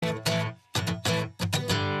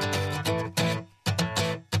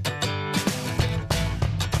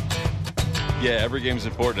Yeah, every game's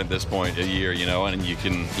important at this point a year, and you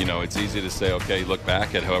can, it's easy to say, okay, look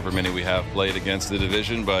back at however many we have played against the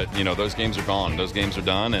division, but, those games are gone. Those games are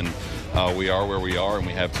done, and we are where we are, and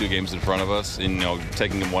we have 2 games in front of us, and,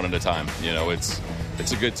 taking them one at a time.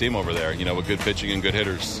 It's a good team over there, with good pitching and good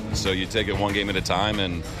hitters. So you take it one game at a time,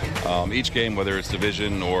 and each game, whether it's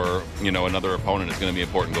division or, another opponent, is going to be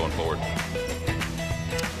important going forward.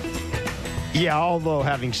 Yeah, although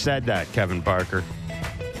having said that, Kevin Barker,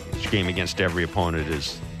 each game against every opponent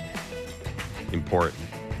is important.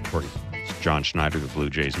 It's John Schneider, the Blue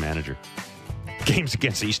Jays manager. Games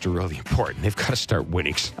against the East are really important. They've got to start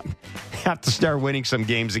winning some. They have to start winning some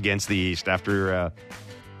games against the East after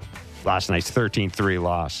last night's 13-3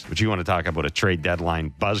 loss, which you want to talk about a trade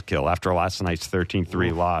deadline buzzkill after last night's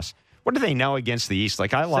 13-3 loss. What do they know against the East?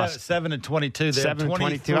 Like I lost 7-22.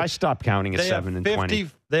 7-22. I stopped counting at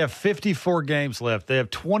 7-20. They have 54 games left. They have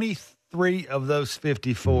 23 of those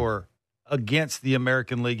 54 against the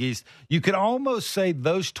American League East. You could almost say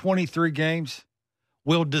those 23 games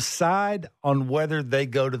will decide on whether they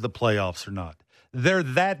go to the playoffs or not. They're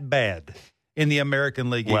that bad in the American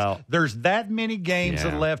League East. There's that many games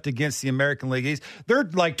left against the American League East. They're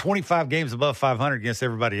like 25 games above 500 against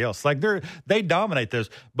everybody else. Like they dominate those.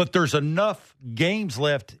 But there's enough games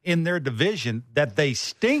left in their division that they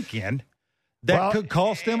stink in that could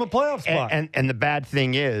cost them a playoff spot. And the bad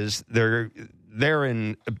thing is they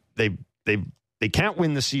can't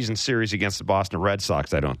win the season series against the Boston Red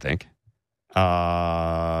Sox, I don't think. They're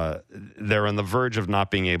on the verge of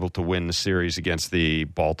not being able to win the series against the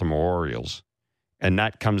Baltimore Orioles. And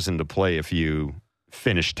that comes into play if you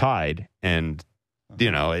finish tied. And,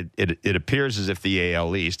 it appears as if the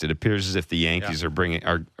AL East, it appears as if the Yankees are going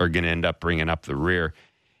to end up bringing up the rear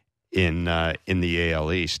in the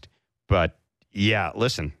AL East. But, yeah,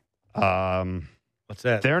 listen. What's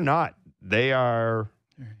that? They're not. They are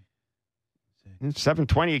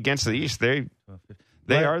 7-20 against the East. They're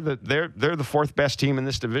the fourth best team in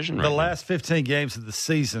this division right now. The last 15 games of the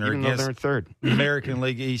season are against they're third. American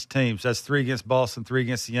League East teams. That's 3 against Boston, 3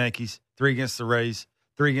 against the Yankees, 3 against the Rays,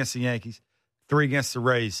 3 against the Yankees, 3 against the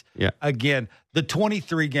Rays. Yeah. Again, the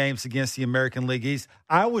 23 games against the American League East.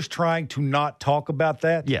 I was trying to not talk about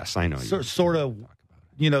that. Yes, I know. Sort of,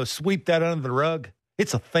 sweep that under the rug.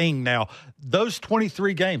 It's a thing now. Those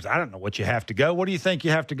 23 games, I don't know what you have to go. What do you think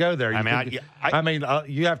you have to go there?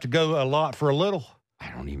 You have to go a lot for a little. I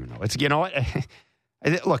don't even know. It's what?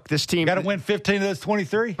 Look, this team got to win 15 of those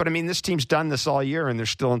 23. But this team's done this all year, and they're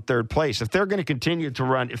still in third place. If they're going to continue to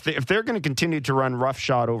run, if they're going to continue to run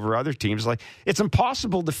roughshod over other teams, it's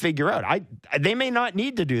impossible to figure out. They may not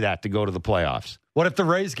need to do that to go to the playoffs. What if the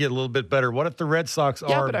Rays get a little bit better? What if the Red Sox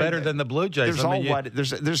are better than the Blue Jays?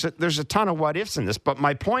 There's a ton of what ifs in this. But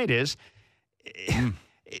my point is,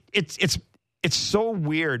 it's so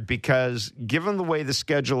weird because given the way the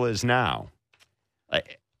schedule is now.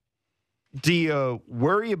 Do you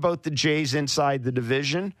worry about the Jays inside the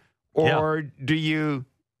division, or do you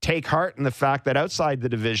take heart in the fact that outside the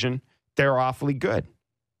division, they're awfully good?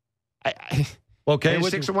 Okay,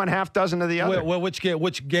 6 of one, half dozen of the other. Well, which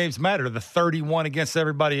games matter? The 31 against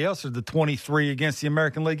everybody else, or the 23 against the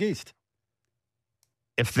American League East?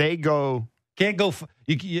 If they go, if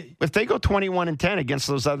they go 21-10 against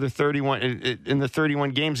those other 31 in the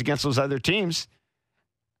 31 games against those other teams.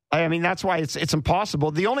 That's why it's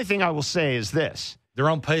impossible. The only thing I will say is this. They're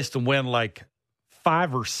on pace to win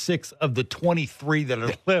 5 or 6 of the 23 that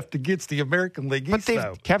are left against the American League East.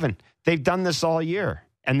 But Kevin, they've done this all year,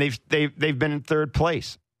 and they've been in third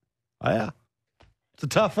place. Oh, yeah. It's a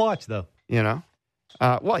tough watch, though. They're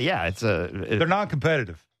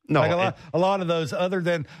non-competitive. No, a lot of those, other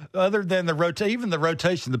than the rotation, even the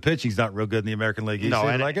rotation, the pitching's not real good in the American League. No,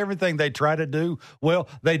 and everything they try to do,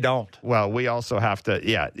 they don't. Well, we also have to,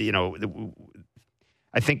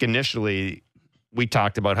 I think initially we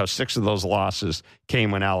talked about how 6 of those losses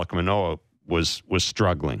came when Alek Manoah was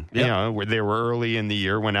struggling. Yep. They were early in the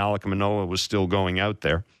year when Alek Manoah was still going out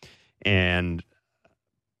there,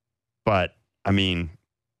 but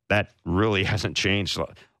that really hasn't changed.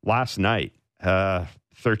 Last night.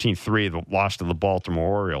 13-3, the loss to the Baltimore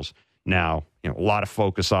Orioles. Now, a lot of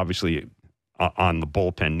focus, obviously, on the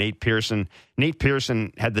bullpen. Nate Pearson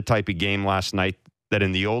had the type of game last night that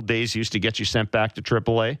in the old days used to get you sent back to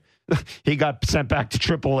AAA. He got sent back to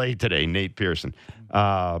AAA today, Nate Pearson.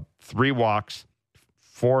 3 walks,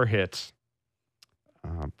 4 hits,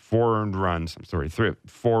 4 earned runs.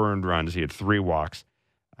 4 earned runs. He had 3 walks.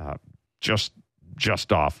 Just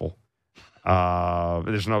awful.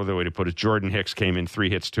 There's no other way to put it. Jordan Hicks came in 3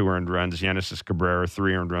 hits, 2 earned runs. Genesis Cabrera,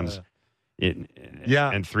 3 earned runs.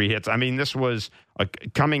 and 3 hits. I mean, this was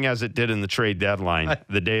coming as it did in the trade deadline,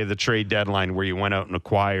 the day of the trade deadline where you went out and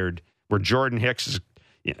acquired, where Jordan Hicks is,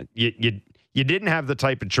 you didn't have the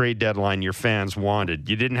type of trade deadline your fans wanted.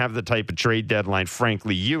 You didn't have the type of trade deadline,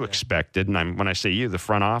 frankly, you expected. And when I say you, the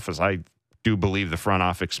front office, I do believe the front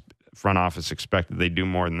office expected they do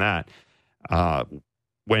more than that.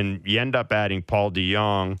 When you end up adding Paul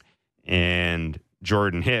DeJong and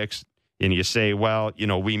Jordan Hicks, and you say, well,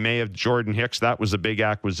 we may have Jordan Hicks. That was a big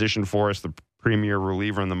acquisition for us, the premier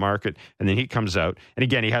reliever in the market. And then he comes out, and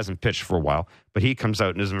again, he hasn't pitched for a while, but he comes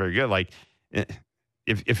out and isn't very good. Like,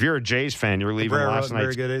 if you're a Jays fan, you're leaving last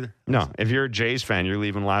night's game. Very good either. No, if you're a Jays fan, you're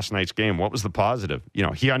leaving last night's game. What was the positive?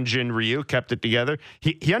 Hyunjin Ryu kept it together.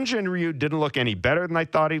 Hyunjin Ryu didn't look any better than I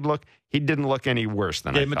thought he'd look. He didn't look any worse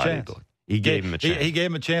than I thought he'd look. He gave him a chance. He gave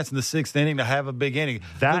him a chance in the 6th inning to have a big inning.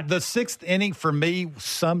 The 6th inning, for me,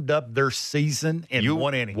 summed up their season in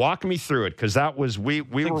 1 inning. Walk me through it, because that was we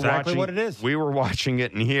were exactly watching what it is. We were watching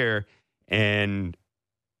it in here, and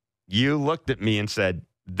you looked at me and said,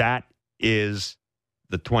 that is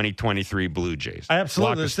the 2023 Blue Jays.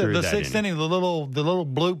 Absolutely. The 6th inning, the little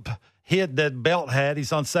bloop hit that Belt had.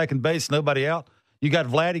 He's on second base, nobody out. You got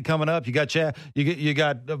Vladdy coming up. You got you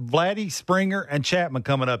got Vladdy, Springer, and Chapman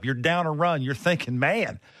coming up. You're down a run. You're thinking,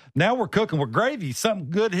 man, now we're cooking with gravy.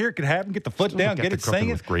 Something good here could happen. Get the foot down, get it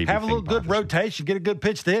singing, have a little good rotation, get a good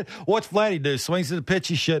pitch to hit. What's Vladdy do? Swings at a pitch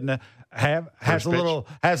he shouldn't have. Has a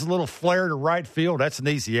little flare to right field. That's an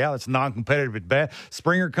easy out. It's non-competitive at bat.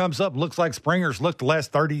 Springer comes up. Looks like Springer's looked the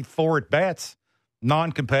last 34 at bats,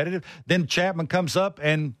 non-competitive. Then Chapman comes up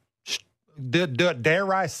and,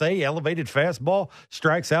 dare I say, elevated fastball,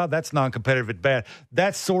 strikes out. That's non-competitive at bat.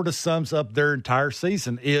 That sort of sums up their entire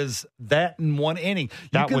season, is that in 1 inning.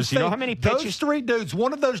 You know how many pitches? Those 3 dudes,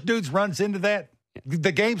 one of those dudes runs into that,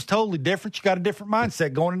 the game's totally different. You got a different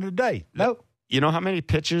mindset going into the day. Nope. You know how many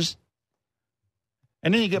pitches?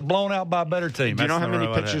 And then you get blown out by a better team. Do you know how many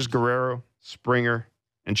pitches Guerrero, Springer,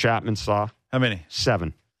 and Chapman saw? How many?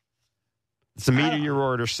 7. It's a meteor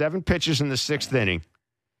order. 7 pitches in the 6th inning.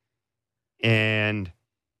 And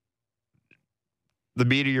the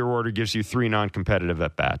meteor order gives you 3 non-competitive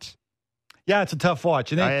at-bats. Yeah, it's a tough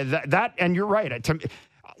watch. And you're right.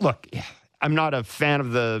 Look, I'm not a fan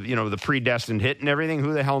of the predestined hit and everything.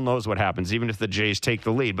 Who the hell knows what happens, even if the Jays take the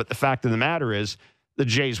lead. But the fact of the matter is, the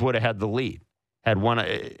Jays would have had the lead, had one,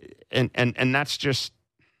 and that's just,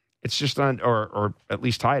 it's just or at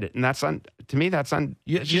least tied it. And that's to me, that's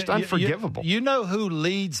just unforgivable. You know who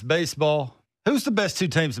leads baseball? Who's the best 2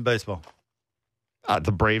 teams in baseball?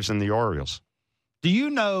 The Braves and the Orioles. Do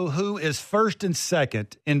you know who is first and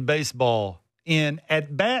second in baseball in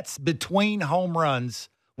at-bats between home runs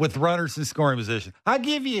with runners in scoring position? I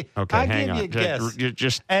give you a guess.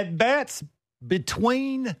 Just at-bats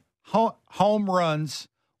between home runs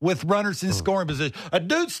with runners in scoring position. A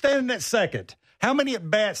dude standing at second. How many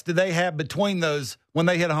at-bats do they have between those when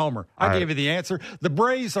they hit a homer? I gave you the answer. The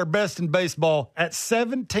Braves are best in baseball at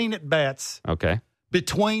 17 at-bats. Okay.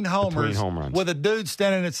 Between home runs with a dude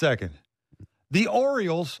standing at second. The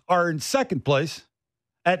Orioles are in second place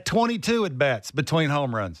at 22 at-bats between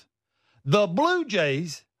home runs. The Blue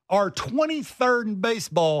Jays are 23rd in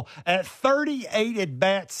baseball at 38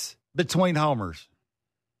 at-bats between homers.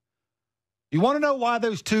 You want to know why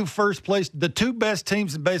those 2 first place, the 2 best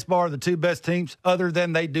teams in baseball are the 2 best teams, other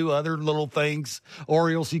than they do other little things?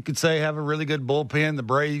 Orioles, you could say, have a really good bullpen. The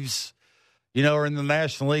Braves, are in the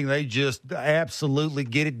National League. They just absolutely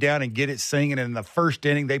get it down and get it singing. And in the first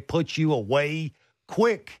inning, they put you away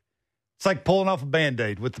quick. It's like pulling off a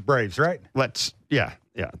Band-Aid with the Braves, right? Yeah.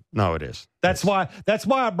 No, it is. That's why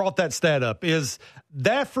I brought that stat up. Is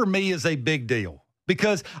that for me is a big deal,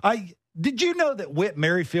 because did you know that Whit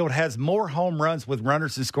Merrifield has more home runs with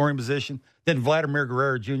runners in scoring position than Vladimir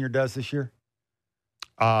Guerrero Jr. does this year?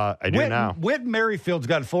 I do now. Whit Merrifield's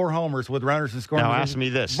got 4 homers with runners in scoring position. Now ask me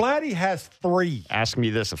this. Vladdy has 3. Ask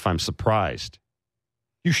me this if I'm surprised.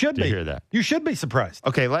 You should be. Hear that. You should be surprised.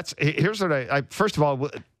 Okay, here's what I first of all,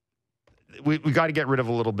 we got to get rid of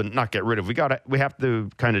a little bit, not get rid of, we have to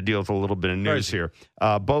kind of deal with a little bit of news here.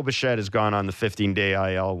 Bo Bichette has gone on the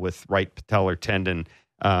 15-day IL with right patellar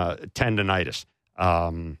tendonitis.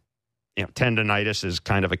 Tendonitis is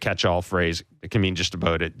kind of a catch-all phrase. It can mean just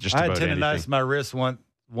about it. I had tendonitis in my wrist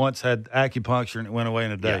once, had acupuncture, and it went away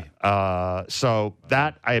in a day. Yeah. So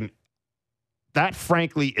that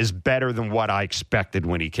frankly is better than what I expected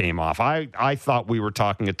when he came off. I thought we were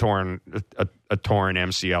talking a torn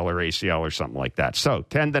MCL or ACL or something like that. So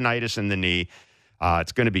tendonitis in the knee.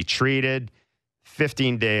 It's going to be treated.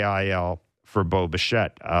 15-day IL for Bo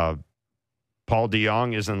Bichette. Paul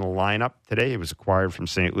DeJong is in the lineup today. He was acquired from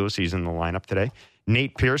St. Louis. He's in the lineup today.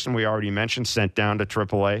 Nate Pearson, we already mentioned, sent down to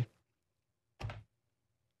AAA.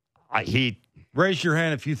 Raise your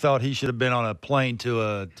hand if you thought he should have been on a plane to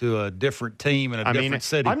a different team in a different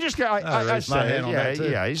city. I'm just going to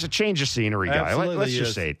say, he's a change of scenery guy. Let's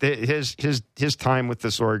just say it. His time with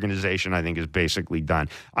this organization, I think, is basically done.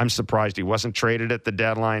 I'm surprised he wasn't traded at the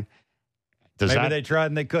deadline. Maybe they tried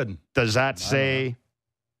and they couldn't. Does that say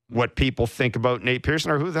what people think about Nate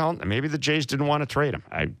Pearson, or who the hell? Maybe the Jays didn't want to trade him.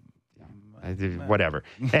 Whatever.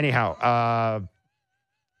 Anyhow,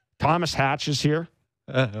 Thomas Hatch is here.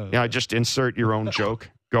 Just insert your own joke.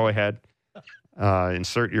 Go ahead.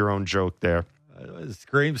 Insert your own joke there.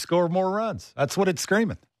 Scream, score more runs. That's what it's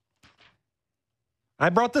screaming. I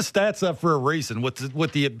brought the stats up for a reason.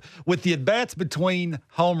 With the at-bats between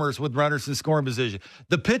homers with runners in scoring position,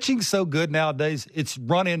 the pitching's so good nowadays, it's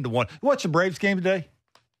run into one. You watch the Braves game today?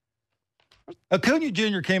 Acuna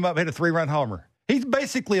Jr. came up and hit a 3-run homer. He's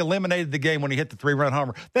basically eliminated the game when he hit the 3-run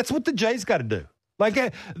homer. That's what the Jays got to do.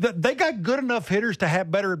 Like, they got good enough hitters to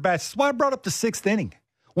have better at-bats. That's why I brought up the 6th inning.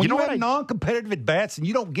 When you have non-competitive at-bats and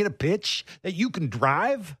you don't get a pitch that you can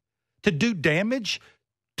drive to do damage,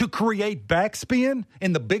 to create backspin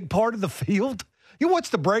in the big part of the field. You watch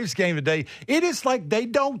the Braves game today, it is like they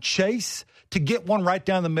don't chase to get one right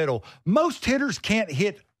down the middle. Most hitters can't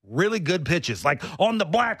hit really good pitches, like on the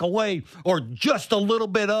black away or just a little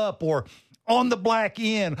bit up or on the black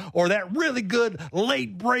in or that really good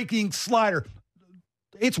late breaking slider.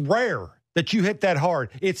 It's rare that you hit that hard.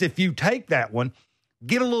 It's if you take that one,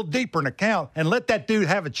 get a little deeper in the count, and let that dude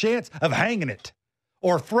have a chance of hanging it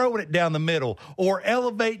or throwing it down the middle or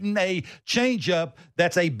elevating a changeup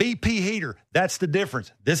that's a BP heater. That's the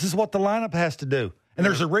difference. This is what the lineup has to do. And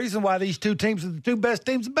there's a reason why these two teams are the two best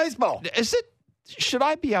teams in baseball. Should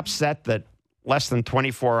I be upset that less than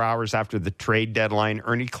 24 hours after the trade deadline,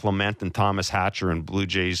 Ernie Clement and Thomas Hatcher and Blue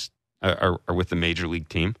Jays are with the Major League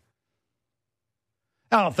team?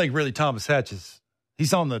 I don't think really Thomas Hatch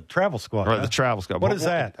he's on the travel squad. Or the travel squad. What is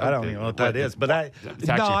that? I don't even know what that is. But I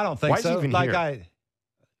don't think so. Who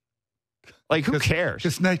cares?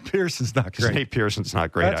 Because Nate Pearson's not great. Nate Pearson's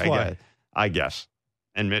not great. That's why. I guess.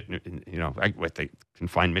 And, they can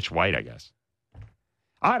find Mitch White, I guess.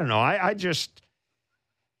 I don't know. I just,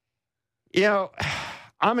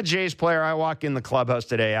 I'm a Jays player. I walk in the clubhouse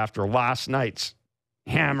today after last night's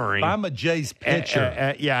hammering. I'm a Jays pitcher.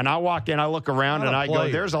 And I walk in, I look around, and I go,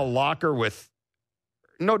 there's a locker with,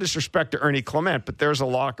 no disrespect to Ernie Clement, but there's a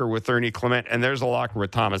locker with Ernie Clement, and there's a locker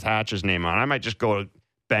with Thomas Hatch's name on it. I might just go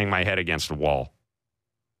bang my head against a wall.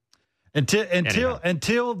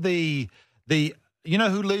 Until the you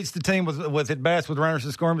know who leads the team with at-bats with runners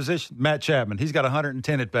in scoring position? Matt Chapman. He's got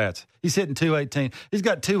 110 at-bats. He's hitting .218. He's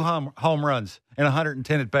got 2 home runs and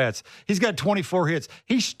 110 at-bats. He's got 24 hits.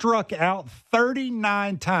 He struck out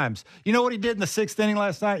 39 times. You know what he did in the 6th inning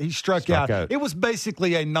last night? He struck out. It was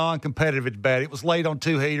basically a non-competitive at-bat. It was late on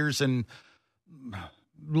 2 heaters and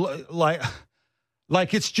like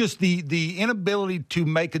it's just the inability to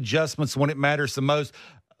make adjustments when it matters the most.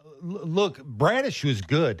 Look, Bradish was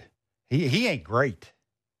good. He ain't great.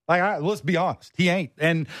 Let's be honest, he ain't,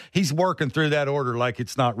 and he's working through that order like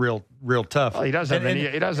it's not real tough. Well, he does have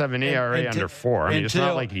an ERA under 4. I mean, it's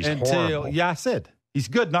not like he's horrible. Yeah, I said he's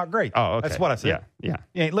good, not great. Oh, okay. That's what I said. Yeah.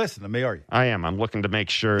 You ain't listening to me, are you? I am. I'm looking to make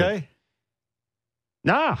sure. Okay.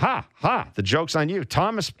 The joke's on you.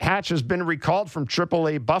 Thomas Hatch has been recalled from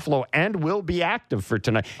AAA Buffalo and will be active for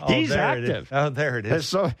tonight. He's active. There it is.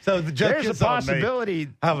 So the joke there's is a possibility.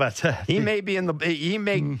 How about that? He may be in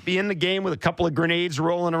the game with a couple of grenades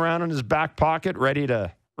rolling around in his back pocket, ready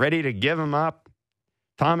to give him up.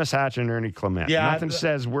 Thomas Hatch and Ernie Clement. Yeah, nothing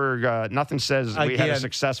says we had a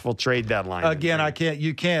successful trade deadline. Again,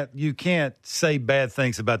 you can't say bad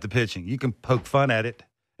things about the pitching. You can poke fun at it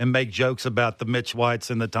and make jokes about the Mitch Whites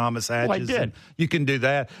and the Thomas Hatches. Well, I did. You can do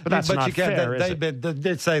that. But that's not fair, is it?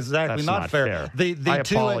 They'd say exactly not fair. I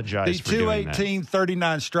apologize for doing that. 218,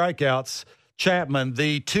 39 strikeouts, Chapman.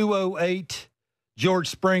 The 208, George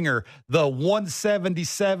Springer. The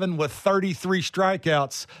 177 with 33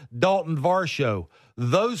 strikeouts, Dalton Varsho.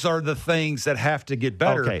 Those are the things that have to get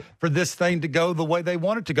better for this thing to go the way they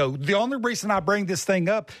want it to go. The only reason I bring this thing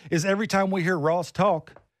up is every time we hear Ross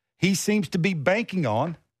talk, he seems to be banking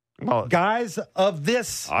on guys of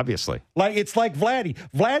this. Obviously. It's like Vladdy.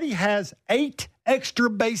 Vladdy has 8 extra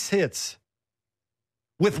base hits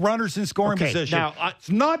with runners in scoring position. Now,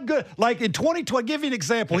 it's not good. Like in 2020, I'll give you an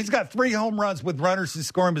example. He's got 3 home runs with runners in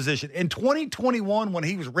scoring position. In 2021, when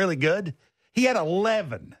he was really good, he had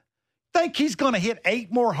 11. think he's going to hit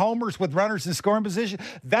 8 more homers with runners in scoring position?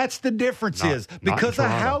 That's the difference because of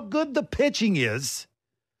how good the pitching is,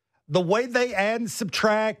 the way they add and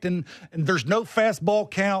subtract, and there's no fastball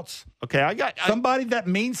counts. Okay, I got somebody that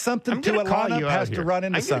means something to a lineup has to run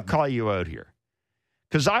into something. I'm going to call you out here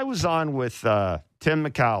because I was on with Tim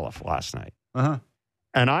McAuliffe last night,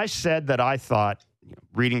 and I said that I thought,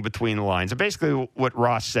 reading between the lines, and basically what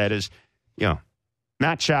Ross said is,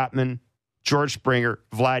 Matt Chapman, George Springer,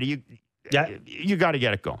 Vladdy, you got to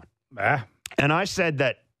get it going. And I said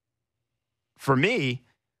that for me,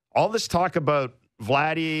 all this talk about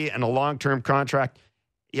Vladdy and a long-term contract,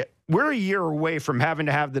 we're a year away from having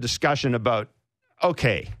to have the discussion about,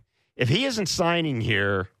 okay, if he isn't signing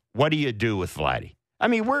here, what do you do with Vladdy? I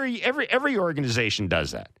mean, every organization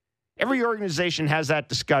does that. Every organization has that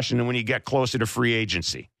discussion when you get closer to free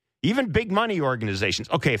agency. Even big money organizations.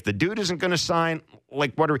 Okay, if the dude isn't going to sign,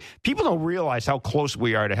 people don't realize how close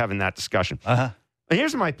we are to having that discussion. And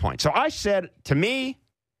here's my point. So I said, to me,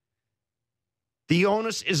 the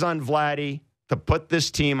onus is on Vladdy to put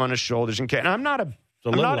this team on his shoulders. And I'm not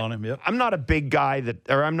a big guy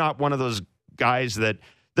I'm not one of those guys that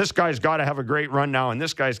this guy's got to have a great run now and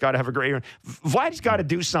this guy's got to have a great run. Vladdy's got to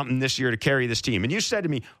do something this year to carry this team. And you said to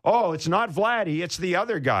me, oh, it's not Vladdy, it's the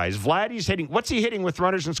other guys. Vladdy's hitting, what's he hitting with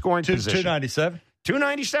runners in scoring position? 297.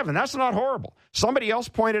 297. That's not horrible. Somebody else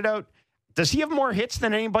pointed out, does he have more hits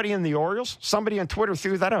than anybody in the Orioles? Somebody on Twitter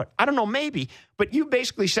threw that out. I don't know, maybe. But you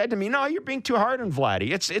basically said to me, no, you're being too hard on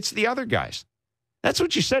Vladdy. It's the other guys. That's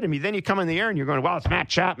what you said to me. Then you come in the air and you're going, well, it's Matt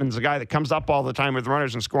Chapman's the guy that comes up all the time with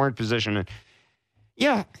runners in scoring position. And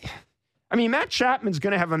yeah, I mean, Matt Chapman's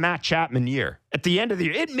going to have a Matt Chapman year. At the end of the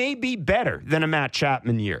year, it may be better than a Matt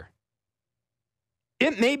Chapman year.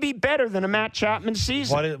 It may be better than a Matt Chapman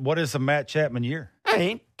season. What is a Matt Chapman year? I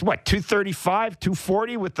mean, 235,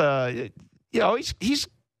 240 with the,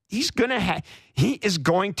 he's going to have, he is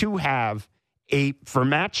going to have for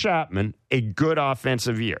Matt Chapman, a good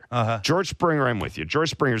offensive year. George Springer, I'm with you. George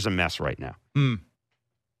Springer's a mess right now.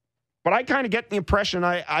 But I kind of get the impression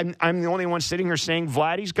I'm the only one sitting here saying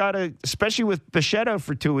Vladdy's got to, especially with Bichette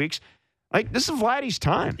for 2 weeks, this is Vladdy's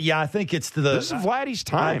time. Yeah, I think this is Vladdy's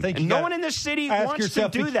time. And no one in this city wants to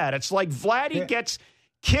do that. It's like Vladdy gets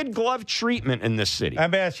kid glove treatment in this city.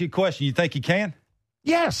 I'm going to ask you a question. You think he can?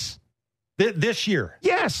 Yes. This year?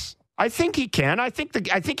 Yes. I think he can. I think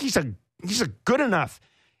he's a good enough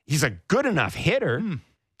hitter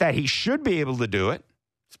that he should be able to do it.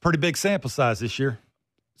 It's a pretty big sample size this year.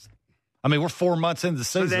 I mean, we're 4 months into the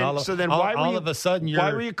season. All of a sudden, you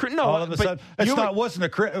were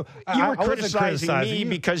criticizing me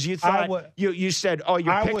because you thought you said, "Oh,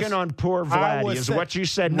 you're picking on poor Vladdy." Is what you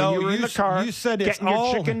said when you were in the car. You said getting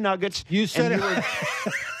your chicken nuggets. You said you were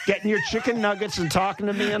getting your chicken nuggets and talking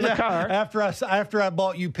to me in the car after I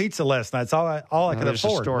bought you pizza last night. It's all I could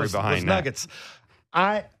afford. A story behind that. Nuggets.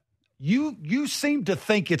 You seem to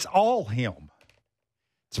think it's all him.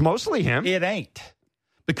 It's mostly him. It ain't.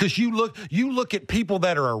 Because you look at people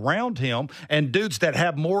that are around him and dudes that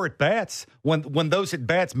have more at-bats when those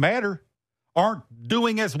at-bats matter aren't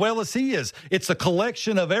doing as well as he is. It's a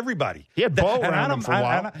collection of everybody. He had Bo around him for a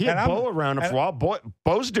while.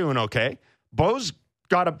 Bo's doing okay. Bo's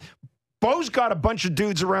got a bunch of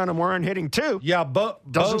dudes around him who aren't hitting too. Yeah,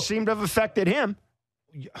 doesn't seem to have affected him.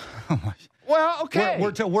 Well, okay.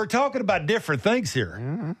 We're talking about different things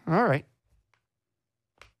here. All right.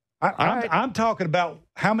 I'm talking about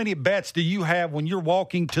how many bats do you have when you're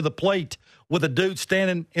walking to the plate with a dude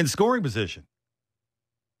standing in scoring position?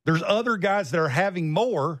 There's other guys that are having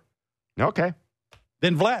more. Okay.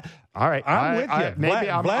 Than Vlad. All right. I'm with you. Maybe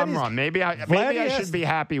I'm wrong. Maybe I should be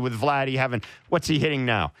happy with Vladdy having – what's he hitting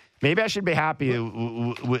now? Maybe I should be happy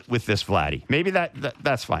with this Vladdy. Maybe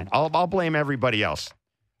that's fine. I'll blame everybody else.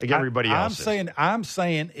 Like everybody else. I'm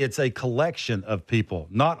saying it's a collection of people,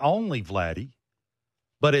 not only Vladdy.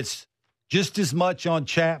 But it's just as much on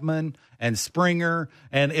Chapman and Springer.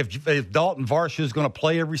 And if Dalton Varsho is going to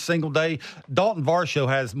play every single day, Dalton Varsho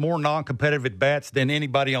has more non-competitive at-bats than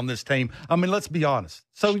anybody on this team. I mean, let's be honest.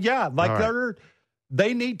 So, yeah,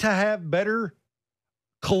 they need to have better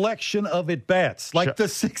collection of at-bats. Like the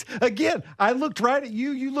sixth. Again, I looked right at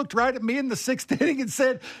you. You looked right at me in the sixth inning and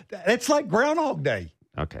said, it's like Groundhog Day.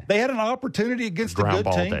 Okay. They had an opportunity against a good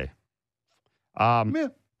team. Day. Yeah.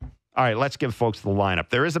 All right, let's give folks the lineup.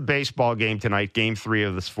 There is a baseball game tonight, Game 3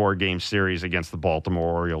 of this 4-game series against the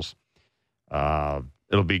Baltimore Orioles.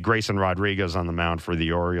 It'll be Grayson Rodriguez on the mound for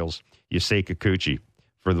the Orioles, Yusei Kikuchi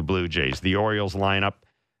for the Blue Jays. The Orioles lineup,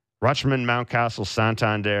 Rutschman, Mountcastle,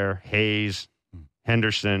 Santander, Hayes,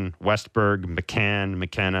 Henderson, Westberg, McCann,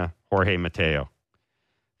 McKenna, Jorge Mateo.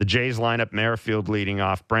 The Jays lineup, Merrifield leading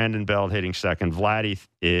off, Brandon Belt hitting second, Vladdy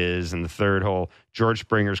is in the third hole, George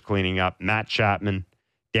Springer's cleaning up, Matt Chapman,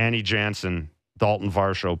 Danny Jansen, Dalton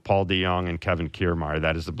Varsho, Paul DeJong, and Kevin Kiermaier.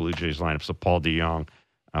 That is the Blue Jays lineup. So Paul DeJong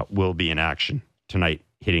will be in action tonight,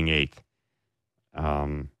 hitting eighth.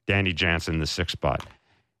 Danny Jansen, the sixth spot.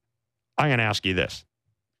 I'm going to ask you this.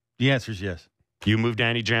 The answer is yes. You move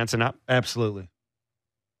Danny Jansen up? Absolutely.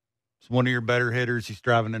 He's one of your better hitters. He's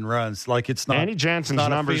driving in runs. Like it's not. Danny Jansen's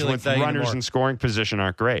numbers with runners anymore. in scoring position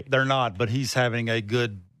aren't great. They're not, but he's having a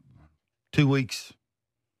good 2 weeks.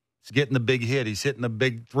 He's getting the big hit. He's hitting the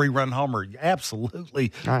big 3-run homer.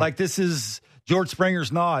 Absolutely. Right. Like this is George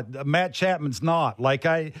Springer's not. Matt Chapman's not.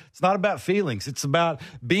 It's not about feelings. It's about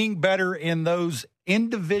being better in those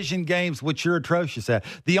in-division games, which you're atrocious at.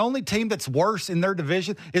 The only team that's worse in their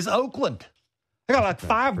division is Oakland. They got like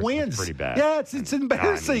 5 wins. Pretty bad. Yeah, it's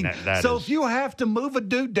embarrassing. So if you have to move a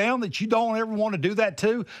dude down that you don't ever want to do that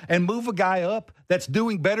to and move a guy up that's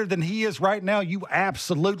doing better than he is right now, you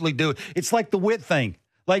absolutely do it. It's like the Witt thing.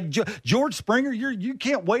 Like George Springer, you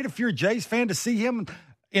can't wait if you're a Jays fan to see him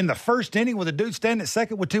in the first inning with a dude standing at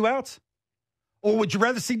second with 2 outs? Or would you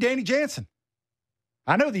rather see Danny Jansen?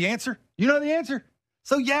 I know the answer. You know the answer.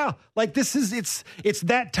 So, yeah, like it's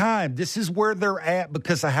that time. This is where they're at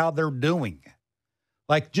because of how they're doing.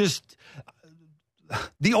 Like just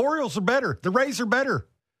the Orioles are better. The Rays are better.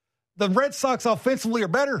 The Red Sox offensively are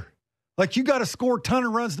better. Like you got to score a ton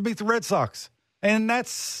of runs to beat the Red Sox. And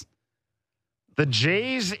that's... The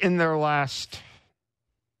Jays in their last...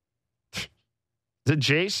 The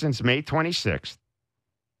Jays since May 26th.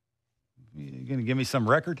 You going to give me some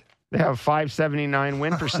record? They have a 579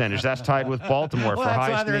 win percentage. That's tied with Baltimore for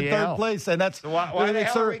highest in the they're in third place, and that's so why the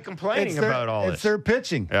hell are we complaining about all this? It's their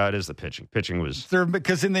pitching. Yeah, it is the pitching. Pitching was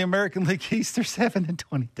because in the American League East they're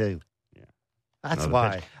 7-22. Yeah, that's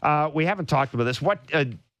why. We haven't talked about this. What?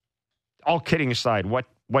 All kidding aside, what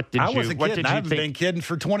did I you? wasn't what kidding. did you I haven't think? been kidding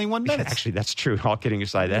for 21 minutes. Actually, that's true. All kidding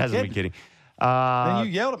aside, that hasn't been kidding. Then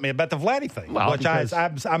you yelled at me about the Vladdy thing,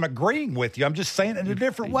 which I'm agreeing with you. I'm just saying it in a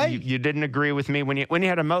different way. You didn't agree with me when you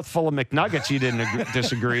had a mouthful of McNuggets. You didn't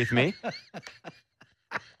disagree with me.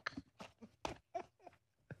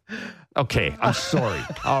 Okay, I'm sorry.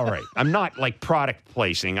 All right, I'm not like product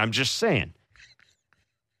placing. I'm just saying.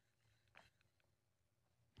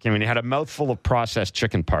 Okay, when you had a mouthful of processed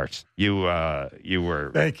chicken parts, you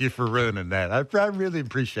were. Thank you for ruining that. I really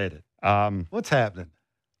appreciate it. What's happening?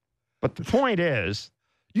 But the point is,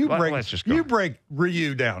 let's just go. You break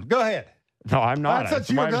Ryu down. Go ahead. No, I'm not. I was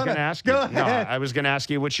going to ask you. No, I was going to ask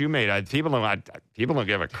you what you made. People don't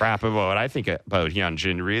give a crap about what I think about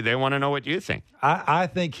Hyunjin Ryu. They want to know what you think. I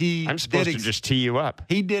think I'm supposed to just tee you up.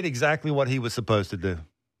 He did exactly what he was supposed to do.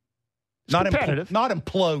 Not competitive. Not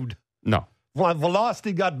implode. No.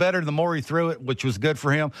 Velocity got better the more he threw it, which was good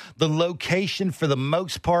for him. The location, for the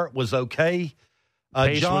most part, was okay.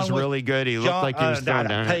 Pace was really good. He looked like he was throwing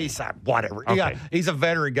down. Pace, whatever. Okay. Yeah, he's a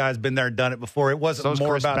veteran guy. He's been there and done it before. It wasn't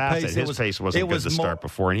more Chris about Bassett. pace. His pace wasn't good to start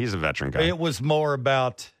before, and he's a veteran guy. It was more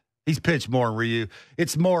about he's pitched more in Ryu.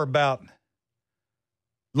 It's more about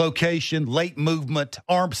location, late movement,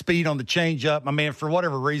 arm speed on the changeup. I mean, for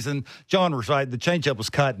whatever reason, John was right. The changeup was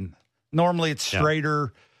cutting. Normally, it's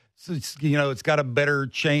straighter. Yeah. So it's got a better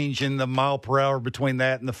change in the mile per hour between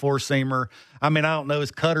that and the four-seamer. I mean, I don't know.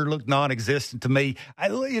 His cutter looked non-existent to me.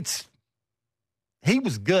 He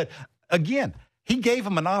was good. Again, he gave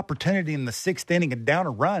him an opportunity in the sixth inning and down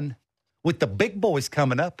a run with the big boys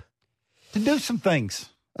coming up to do some things.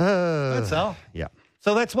 That's all. Yeah.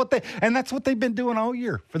 So that's what they've been doing all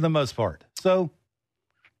year for the most part. So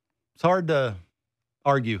it's hard to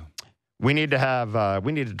argue. We need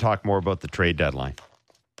to talk more about the trade deadline.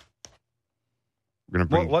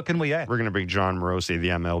 What can we add? We're going to bring John Morosi, the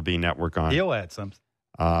MLB Network, on. He'll add something.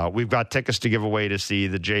 We've got tickets to give away to see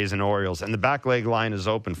the Jays and Orioles, and the back leg line is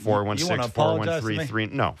open.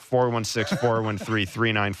 416-413-3. No,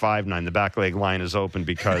 416-413-3959. The back leg line is open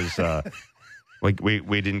because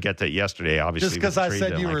we didn't get that yesterday. Obviously, just because I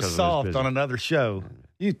said you were soft on another show,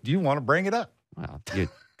 you want to bring it up? Well, you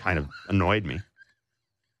kind of annoyed me.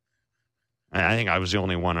 I think I was the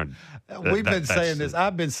only one. We've been saying this.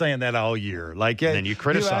 I've been saying that all year. Like, and then you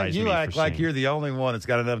criticize me. You act like you're the only one that's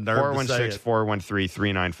got enough nerve to say it.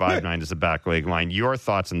 416-413-3959 is the back leg line. Your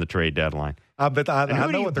thoughts on the trade deadline? I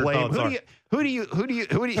know what their thoughts are.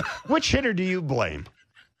 Which hitter do you blame?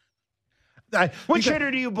 Which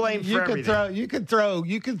hitter do you blame for everything? You can throw.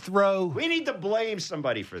 We need to blame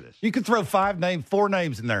somebody for this. You can throw 4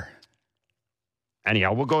 names in there.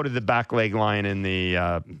 Anyhow, we'll go to the back leg line in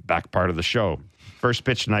the back part of the show. First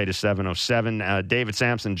pitch tonight is 7:07. David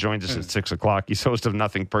Sampson joins us at 6 o'clock. He's host of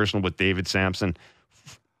Nothing Personal with David Sampson.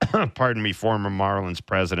 pardon me, former Marlins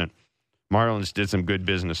president. Marlins did some good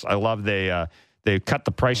business. I love they cut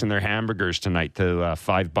the price on their hamburgers tonight to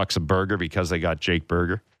 $5 a burger because they got Jake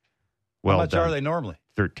Burger. Well, how much are they normally?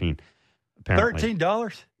 13. Apparently.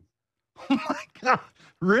 $13? Oh my God!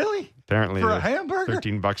 Really? Apparently, for a hamburger?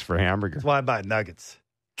 $13 for a hamburger. That's why I buy nuggets.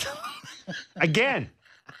 Again.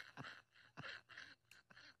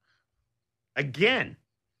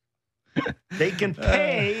 They can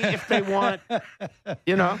pay if they want,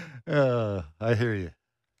 you know. I hear you.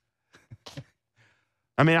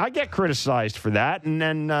 I mean, I get criticized for that, and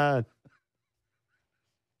then,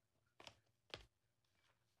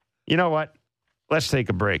 you know what? Let's take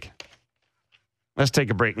a break. Let's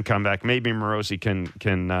take a break and come back. Maybe Morosi can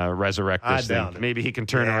resurrect this thing. Maybe he can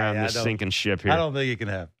turn around this sinking ship here. I don't think he can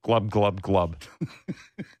have. Glub, glub, glub.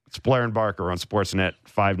 It's Blair and Barker on Sportsnet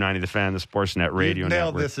 590 The Fan, the Sportsnet Radio Network.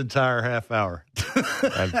 Nailed Network. this entire half hour.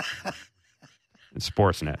 It's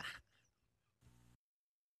Sportsnet.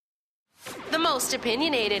 The most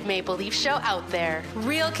opinionated Maple Leaf show out there.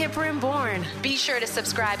 Real Kipper and Bourne. Be sure to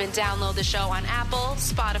subscribe and download the show on Apple,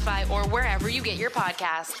 Spotify, or wherever you get your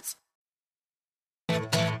podcasts.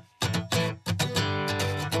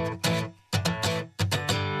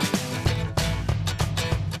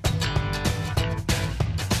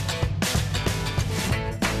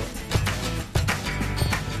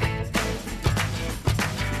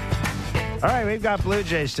 All right, we've got Blue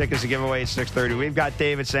Jays tickets to give away at 6:30. We've got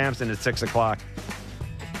David Sampson at 6 o'clock.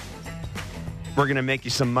 We're going to make you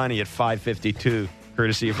some money at 5:52,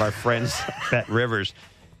 courtesy of our friends Bet Rivers.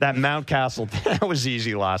 That Mountcastle, that was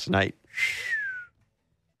easy last night.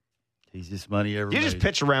 Easiest money ever You made. just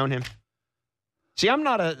pitch around him. See, I'm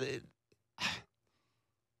not a...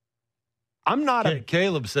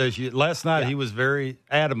 Caleb says last night he was very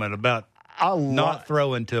adamant about not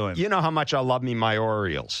throwing to him. You know how much I love me my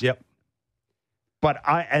Orioles. Yep. But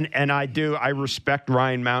I respect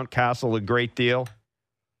Ryan Mountcastle a great deal.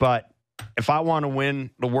 But if I want to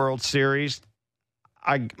win the World Series,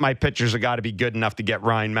 my pitchers have got to be good enough to get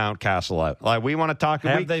Ryan Mountcastle out. Like we want to talk.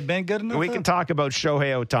 Have they been good enough? We can talk about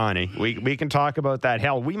Shohei Ohtani. We can talk about that.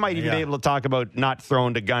 Hell, we might even be able to talk about not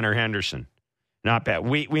throwing to Gunnar Henderson. Not bad.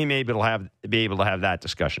 We may be able to have that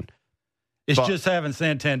discussion. It's just having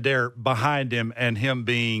Santander behind him and him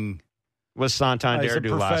being. Was Santander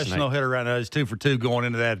do last night? He's a professional hitter right now. He's 2 for 2 going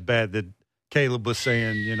into that bat that Caleb was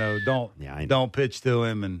saying, don't pitch to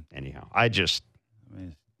him. And anyhow, it's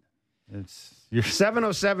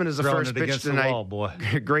 7:07 is the first pitch tonight. The wall, boy.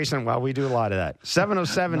 Grayson, we do a lot of that.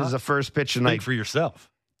 7:07 is the first pitch tonight. Speak for yourself.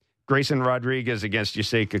 Grayson Rodriguez against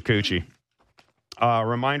Yusei Kikuchi.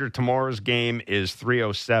 Reminder: tomorrow's game is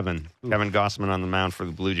 3:07. Kevin Gossman on the mound for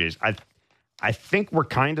the Blue Jays. I think we're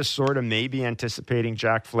kind of, sort of, maybe anticipating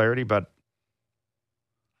Jack Flaherty, but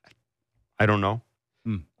I don't know.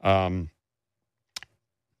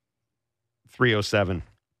 3:07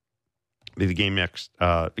 be the game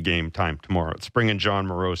the game time tomorrow. It's bringing John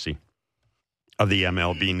Morosi of the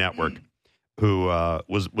MLB Network, who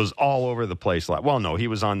was all over the place. Well, no, he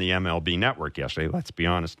was on the MLB Network yesterday. Let's be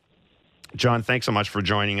honest. John, thanks so much for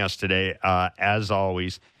joining us today. As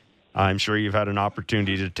always, I'm sure you've had an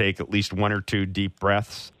opportunity to take at least 1 or 2 deep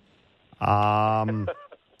breaths.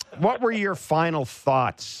 What were your final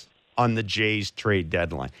thoughts on the Jays trade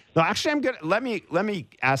deadline? No, actually, I'm good. Let me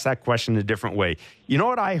ask that question a different way. You know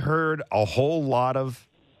what I heard a whole lot of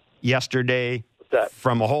yesterday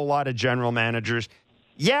from a whole lot of general managers?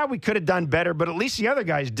 Yeah, we could have done better, but at least the other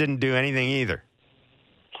guys didn't do anything either.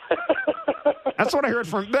 That's what I heard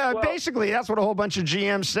from. Basically, that's what a whole bunch of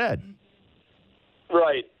GMs said.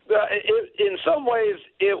 Right. In some ways,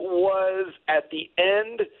 it was at the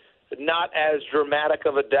end not as dramatic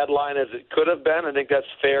of a deadline as it could have been. I think that's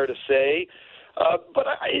fair to say. But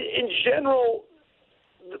in general,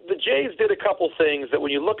 the Jays did a couple things that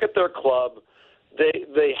when you look at their club,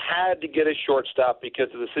 they had to get a shortstop because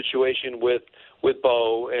of the situation with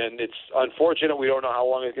Bo, and it's unfortunate. We don't know how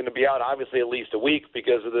long he's going to be out. Obviously, at least a week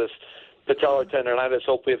because of this patellar tendonitis.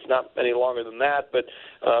 Hopefully, it's not any longer than that, but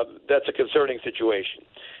that's a concerning situation.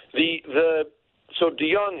 So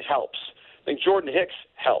DeYoung helps. I think Jordan Hicks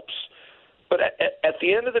helps. But at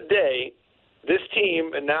the end of the day, this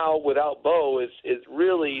team, and now without Bo, it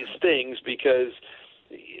really stings because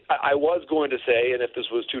I was going to say, and if this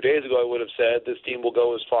was 2 days ago, I would have said this team will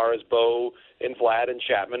go as far as Bo and Vlad and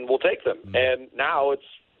Chapman will take them. Mm-hmm. And now it's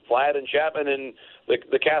Vlad and Chapman and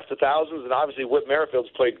the cast of thousands, and obviously Whit Merrifield's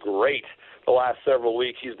played great the last several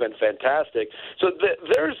weeks. He's been fantastic. So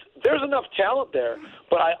there's enough talent there,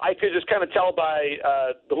 but I could just kind of tell by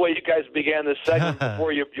the way you guys began this segment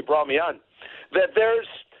before you brought me on, that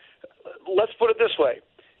let's put it this way.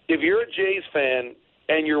 If you're a Jays fan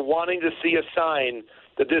and you're wanting to see a sign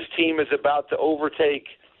that this team is about to overtake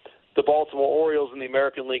the Baltimore Orioles in the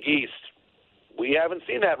American League East. We haven't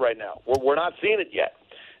seen that right now. We're not seeing it yet.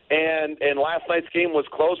 And last night's game was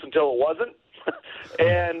close until it wasn't.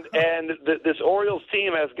 This Orioles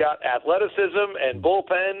team has got athleticism and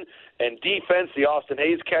bullpen and defense. The Austin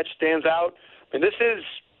Hayes catch stands out. I mean,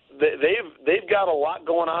 they've got a lot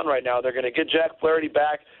going on right now. They're going to get Jack Flaherty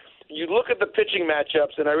back. You look at the pitching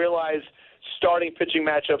matchups, and I realize starting pitching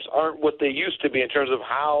matchups aren't what they used to be in terms of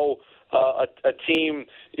how a team,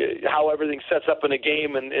 how everything sets up in a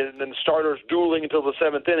game and starters dueling until the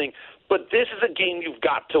seventh inning. But this is a game you've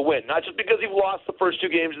got to win, not just because you've lost the first two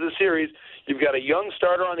games of the series. You've got a young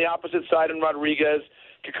starter on the opposite side in Rodriguez.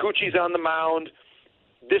 Kikuchi's on the mound.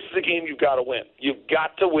 This is a game you've got to win. You've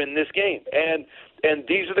got to win this game. And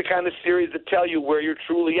these are the kind of series that tell you where you're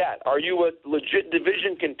truly at. Are you a legit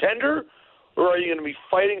division contender, or are you going to be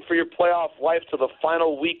fighting for your playoff life to the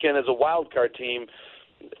final weekend as a wild card team?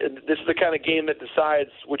 This is the kind of game that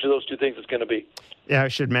decides which of those two things it's going to be. Yeah, I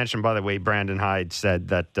should mention, by the way, Brandon Hyde said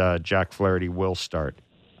that Jack Flaherty will start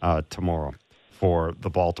tomorrow for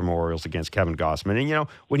the Baltimore Orioles against Kevin Gausman. And, you know,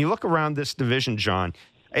 when you look around this division, John,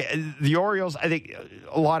 the Orioles, I think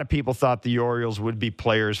a lot of people thought the Orioles would be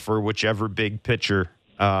players for whichever big pitcher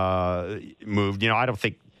moved. You know, I don't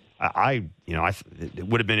think it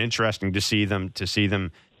would have been interesting to see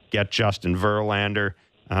them get Justin Verlander.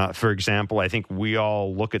 For example, I think we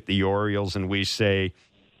all look at the Orioles and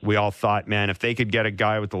we all thought, man, if they could get a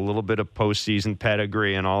guy with a little bit of postseason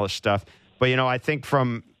pedigree and all this stuff. But, you know, I think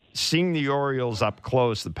from seeing the Orioles up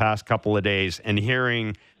close the past couple of days and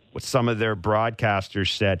hearing what some of their broadcasters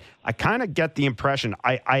said, I kind of get the impression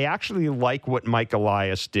I actually like what Mike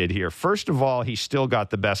Elias did here. First of all, he's still got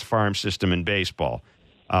the best farm system in baseball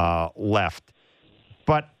left.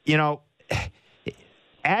 But, you know,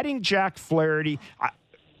 adding Jack Flaherty,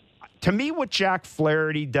 to me, what Jack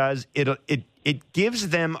Flaherty does, it gives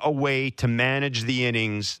them a way to manage the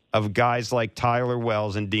innings of guys like Tyler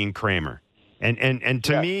Wells and Dean Kramer. And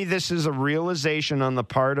to me, this is a realization on the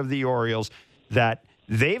part of the Orioles that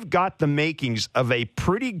they've got the makings of a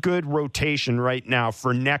pretty good rotation right now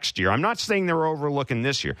for next year. I'm not saying they're overlooking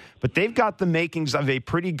this year, but they've got the makings of a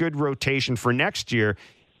pretty good rotation for next year.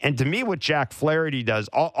 And to me, what Jack Flaherty does,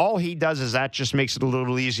 all he does is that just makes it a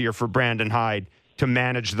little easier for Brandon Hyde to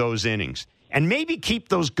manage those innings and maybe keep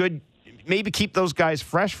those guys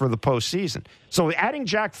fresh for the postseason. So adding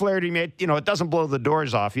Jack Flaherty, it doesn't blow the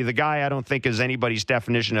doors off you. The guy I don't think is anybody's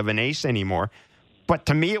definition of an ace anymore. But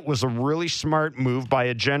to me, it was a really smart move by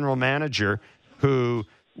a general manager who,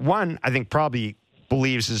 one, I think probably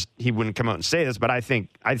believes he wouldn't come out and say this, but I think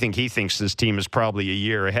he thinks this team is probably a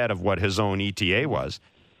year ahead of what his own ETA was.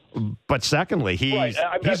 But secondly, he's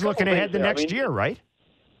looking ahead to next year, right?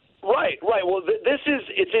 Right. Well,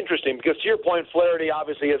 it's interesting because to your point, Flaherty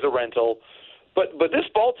obviously is a rental, but this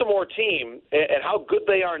Baltimore team and how good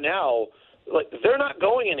they are now, like they're not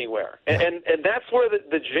going anywhere, and that's where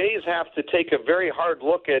the Jays have to take a very hard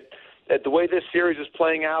look at the way this series is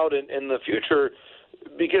playing out in the future,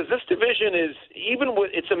 because this division is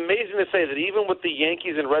it's amazing to say that even with the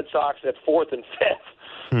Yankees and Red Sox at 4th and 5th.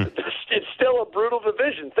 It's still a brutal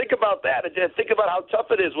division. Think about that. Think about how tough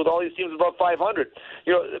it is with all these teams above 500.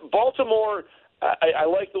 You know, Baltimore. I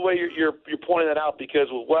like the way you're pointing that out because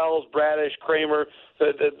with Wells, Bradish, Kramer,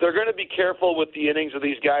 they're going to be careful with the innings of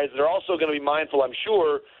these guys. They're also going to be mindful, I'm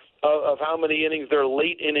sure, of how many innings their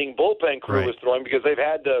late inning bullpen crew is throwing because they've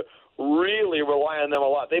had to really rely on them a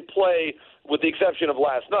lot. They play, with the exception of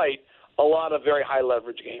last night, a lot of very high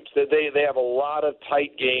leverage games. They have a lot of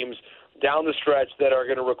tight games down the stretch that are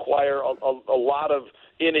going to require a lot of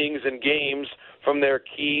innings and games from their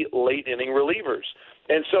key late inning relievers.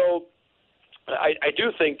 And so I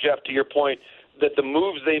do think, Jeff, to your point, that the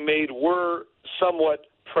moves they made were somewhat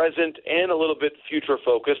present and a little bit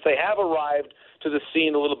future-focused. They have arrived to the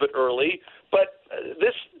scene a little bit early, but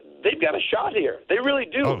they've got a shot here. They really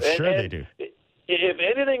do. Oh, sure they do. If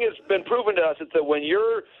anything has been proven to us, it's that when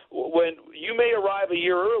you may arrive a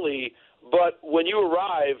year early, but when you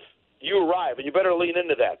arrive, and you better lean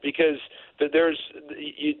into that because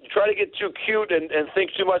you try to get too cute and think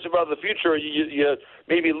too much about the future, you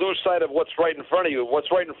maybe lose sight of what's right in front of you. What's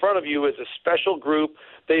right in front of you is a special group.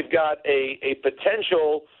 They've got a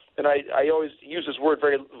potential, and I always use this word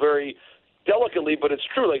very, very delicately, but it's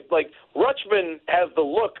true. Like Rutschman has the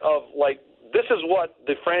look of like this is what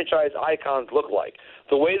the franchise icons look like.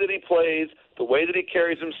 The way that he plays, the way that he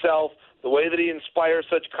carries himself, the way that he inspires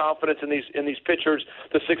such confidence in these pitchers,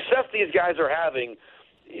 the success these guys are having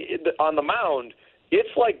on the mound,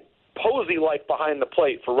 it's like Posey-like behind the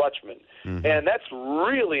plate for Rutschman. Mm-hmm. And that's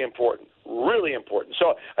really important, really important.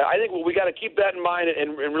 So I think we got to keep that in mind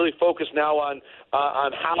and really focus now on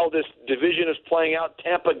how this division is playing out.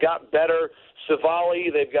 Tampa got better.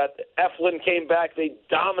 Savali, they've got Eflin came back. They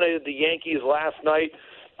dominated the Yankees last night.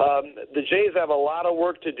 The Jays have a lot of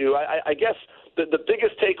work to do. I guess the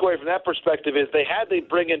biggest takeaway from that perspective is they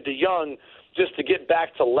bring in DeYoung just to get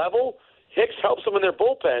back to level. Hicks helps them in their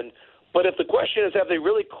bullpen. But if the question is, have they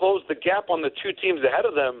really closed the gap on the two teams ahead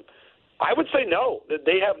of them, I would say no. That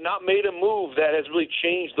they have not made a move that has really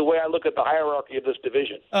changed the way I look at the hierarchy of this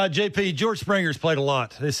division. JP, George Springer's played a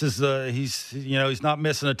lot. This is he's not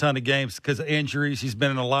missing a ton of games because of injuries. He's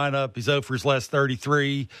been in the lineup. He's 0 for his last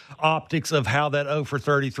 33. Optics of how that 0 for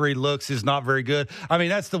 33 looks is not very good. I mean,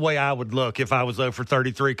 that's the way I would look if I was 0 for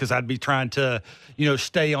 33 because I'd be trying to,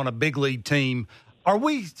 stay on a big league team. Are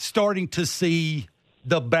we starting to see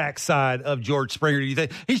the backside of George Springer? Do you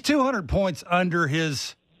think he's 200 points under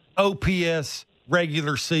his OPS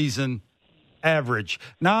regular season average?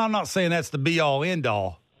 Now, I'm not saying that's the be-all,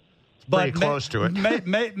 end-all. But pretty close to it.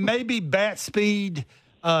 Maybe bat speed,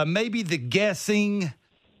 maybe the guessing,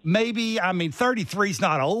 33 is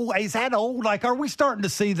not old. Is that old? Like, are we starting to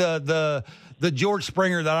see the George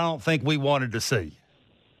Springer that I don't think we wanted to see?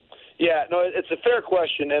 Yeah, no, it's a fair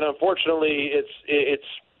question, and unfortunately,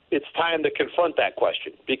 it's time to confront that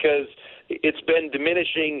question because it's been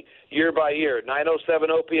diminishing year by year. 907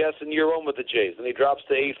 OPS in year one with the Jays, and he drops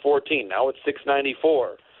to 814. Now it's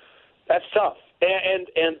 694. That's tough. And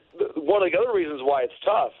one of the other reasons why it's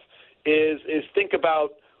tough is think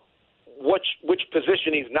about which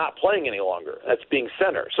position he's not playing any longer. That's being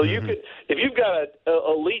center. So you could, if you've got an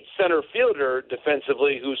elite center fielder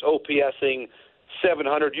defensively who's OPSing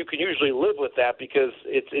 700, you can usually live with that because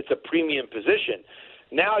it's a premium position.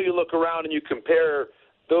 Now you look around and you compare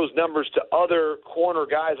those numbers to other corner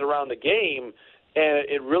guys around the game, and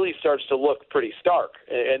it really starts to look pretty stark,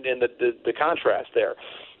 and the contrast there.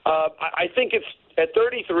 I think it's at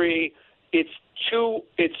 33. It's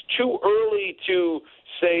too early to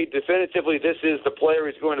say definitively this is the player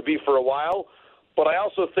he's going to be for a while. But I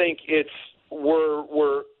also think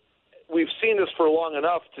we've seen this for long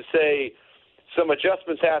enough to say some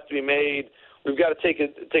adjustments have to be made. We've got to take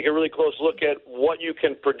a really close look at what you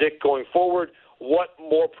can predict going forward. What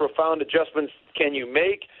more profound adjustments can you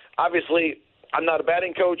make? Obviously, I'm not a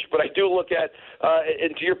batting coach, but I do look at,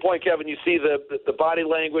 and to your point, Kevin, you see the body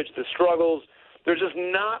language, the struggles. There's just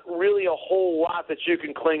not really a whole lot that you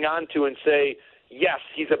can cling on to and say, yes,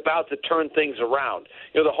 he's about to turn things around.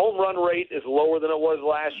 The home run rate is lower than it was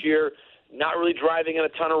last year, not really driving in a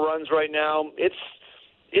ton of runs right now.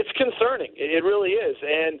 It's concerning. It really is.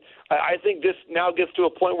 And I think this now gets to a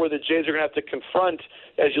point where the Jays are going to have to confront,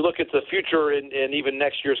 as you look at the future and even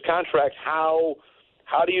next year's contract, how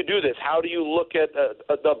do you do this? How do you look at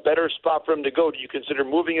a better spot for him to go? Do you consider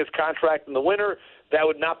moving his contract in the winter? That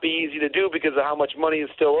would not be easy to do because of how much money is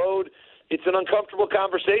still owed. It's an uncomfortable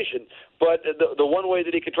conversation. But the one way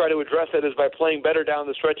that he could try to address it is by playing better down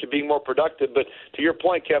the stretch and being more productive. But to your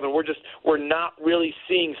point, Kevin, we're not really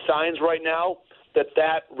seeing signs right now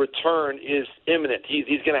that return is imminent. He's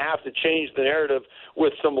going to have to change the narrative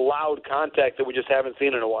with some loud contact that we just haven't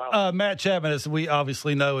seen in a while. Matt Chapman, as we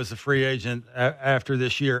obviously know, is a free agent after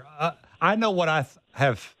this year. I know what I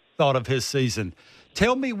have thought of his season.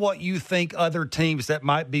 Tell me what you think other teams that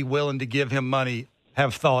might be willing to give him money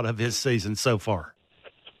have thought of his season so far.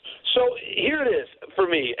 So here it is for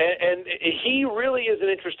me, and he really is an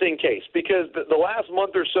interesting case because the last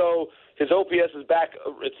month or so, his OPS is back.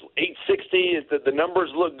 It's 860. The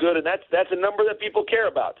numbers look good, and that's a number that people care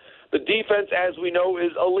about. The defense, as we know,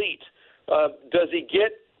 is elite. Does he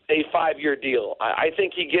get a 5-year deal? I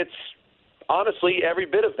think he gets, honestly, every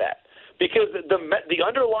bit of that because the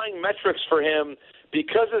underlying metrics for him,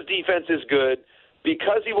 because his defense is good,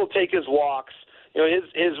 because he will take his walks.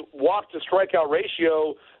 His walk to strikeout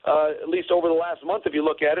ratio, at least over the last month, if you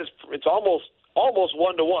look at it, it's almost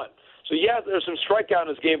 1-to-1. So, yeah, there's some strikeout in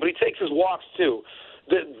his game, but he takes his walks, too.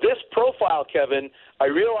 This profile, Kevin, I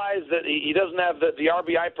realize that he doesn't have the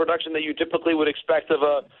RBI production that you typically would expect of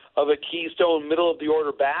a keystone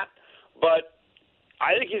middle-of-the-order bat, but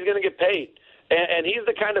I think he's going to get paid. And he's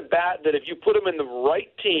the kind of bat that if you put him in the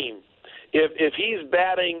right team, if he's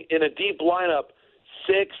batting in a deep lineup,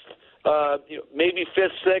 6th, maybe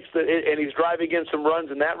 5th, 6th, and he's driving in some runs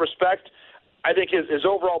in that respect, I think his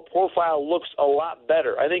overall profile looks a lot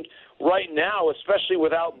better. I think right now, especially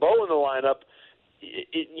without Bo in the lineup,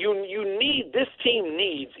 this team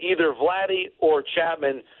needs either Vladdy or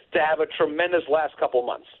Chapman to have a tremendous last couple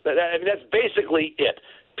months. That's basically it.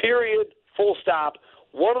 Period. Full stop.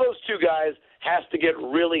 One of those two guys has to get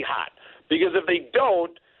really hot because if they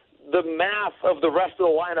don't, the math of the rest of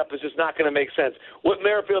the lineup is just not going to make sense. Whit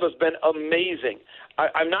Merrifield has been amazing.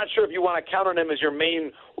 I'm not sure if you want to count on him as your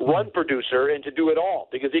main run producer and to do it all,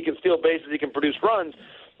 because he can steal bases, he can produce runs.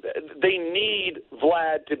 They need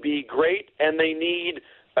Vlad to be great, and they need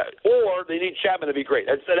Chapman to be great.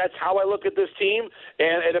 That's how I look at this team.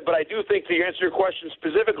 But I do think, to answer your question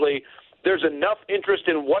specifically, there's enough interest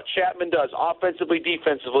in what Chapman does offensively,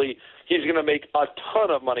 defensively. He's going to make a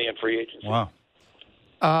ton of money in free agency. Wow.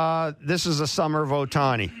 This is a summer of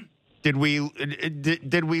Ohtani. Did we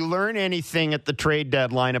learn anything at the trade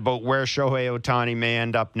deadline about where Shohei Ohtani may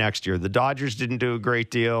end up next year? The Dodgers didn't do a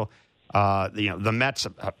great deal. The Mets,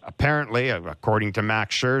 apparently, according to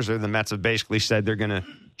Max Scherzer, the Mets have basically said they're going to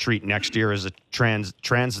treat next year as a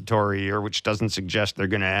transitory year, which doesn't suggest they're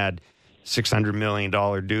going to add $600 million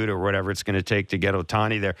dude or whatever it's going to take to get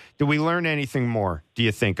Ohtani there. Did we learn anything more, do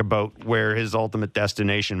you think, about where his ultimate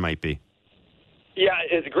destination might be? Yeah,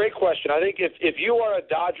 it's a great question. I think if you are a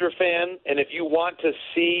Dodger fan and if you want to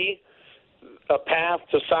see a path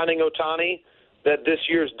to signing Ohtani, that this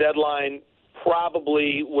year's deadline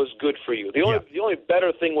probably was good for you. The only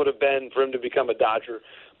better thing would have been for him to become a Dodger,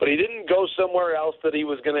 but he didn't go somewhere else that he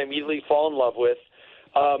was going to immediately fall in love with.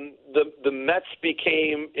 The Mets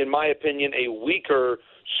became, in my opinion, a weaker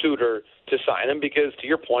suitor to sign him because, to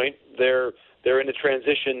your point, they're in a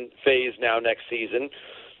transition phase now next season.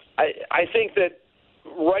 I think that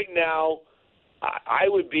right now I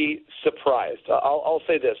would be surprised. I'll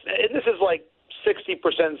say this, and this is like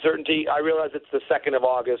 60% certainty. I realize it's the 2nd of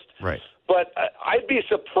August. Right. But I'd be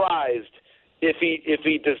surprised if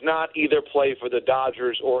he does not either play for the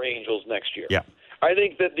Dodgers or Angels next year. Yeah. I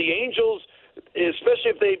think that the Angels,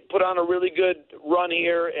 especially if they put on a really good run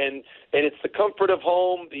here, and it's the comfort of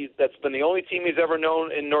home, that's been the only team he's ever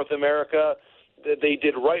known in North America. They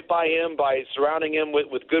did right by him by surrounding him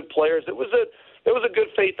with good players. It was a good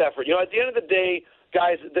faith effort. You know, at the end of the day,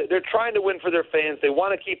 guys, they're trying to win for their fans. They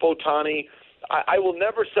want to keep Ohtani. I will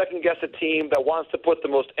never second-guess a team that wants to put the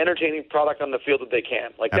most entertaining product on the field that they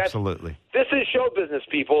can. Absolutely. This is show business,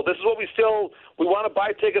 people. This is what we want to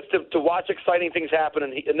buy tickets to watch exciting things happen,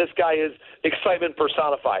 and this guy is excitement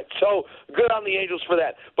personified. So good on the Angels for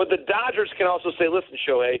that. But the Dodgers can also say, listen,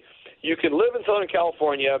 Shohei, you can live in Southern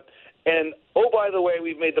California, and, oh, by the way,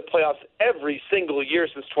 we've made the playoffs every single year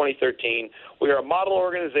since 2013. We are a model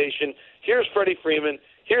organization. Here's Freddie Freeman.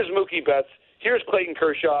 Here's Mookie Betts. Here's Clayton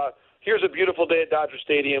Kershaw. Here's a beautiful day at Dodger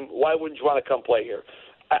Stadium. Why wouldn't you want to come play here?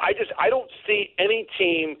 I don't see any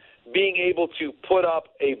team being able to put up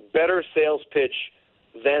a better sales pitch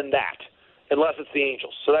than that, unless it's the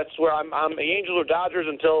Angels. So that's where I'm the Angels or Dodgers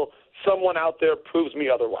until someone out there proves me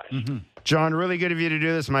otherwise. Mm-hmm. John, really good of you to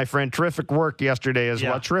do this, my friend. Terrific work yesterday as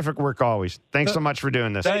well. Terrific work always. Thanks so much for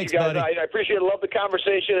doing this. Thanks, guys. I appreciate it. Love the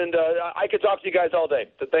conversation, and I could talk to you guys all day.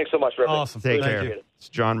 Thanks so much for everything. Awesome. Take care. It's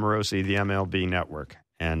John Morosi, the MLB Network.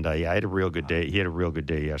 And, I had a real good day. He had a real good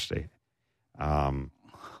day yesterday.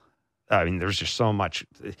 There's just so much.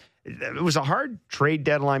 It was a hard trade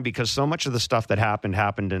deadline because so much of the stuff that happened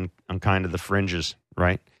on kind of the fringes,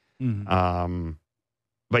 right? Mm-hmm.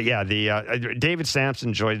 But, David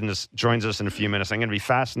Sampson joins us in a few minutes. I'm going to be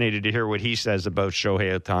fascinated to hear what he says about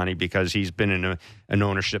Shohei Ohtani because he's been in an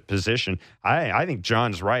ownership position. I think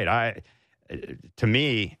John's right. To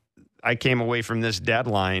me, I came away from this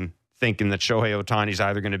deadline thinking that Shohei Ohtani's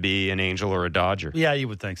either going to be an Angel or a Dodger. Yeah, you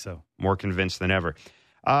would think so. More convinced than ever.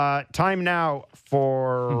 Time now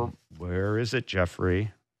for, where is it,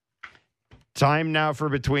 Jeffrey? Time now for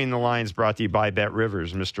Between the Lines, brought to you by Bet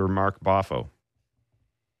Rivers, Mr. Mark Boffo.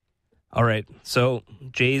 All right, so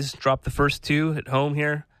Jays dropped the first two at home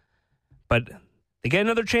here, but they get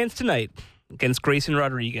another chance tonight against Grayson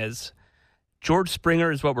Rodriguez. George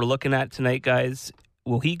Springer is what we're looking at tonight, guys.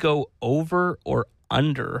 Will he go over or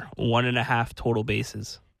under 1.5 total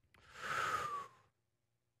bases?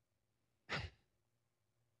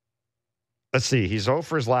 Let's see. He's 0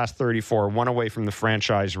 for his last 34, one away from the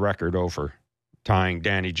franchise record over, tying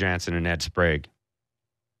Danny Jansen and Ed Sprague.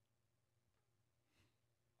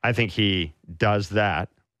 I think he does that.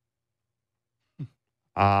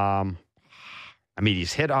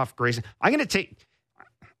 He's hit off Grayson. I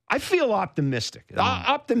feel optimistic.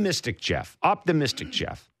 Optimistic, Jeff.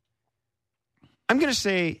 I'm going to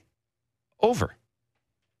say over.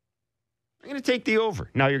 I'm going to take the over.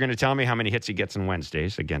 Now you're going to tell me how many hits he gets on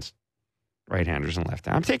Wednesdays against right-handers and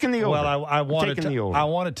left-handers. I'm taking the over. Well, I want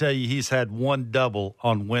to tell you he's had one double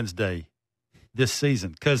on Wednesday this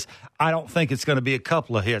season because I don't think it's going to be a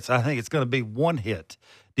couple of hits. I think it's going to be one hit.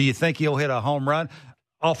 Do you think he'll hit a home run?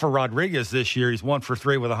 For Rodriguez this year, he's 1 for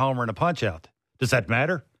 3 with a homer and a punch-out. Does that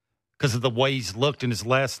matter? Because of the way he's looked in his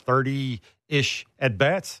last 30-ish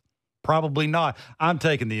at-bats? Probably not. I'm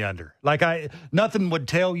taking the under. Nothing would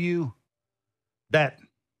tell you that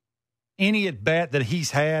any at bat that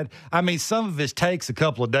he's had. I mean, some of his takes a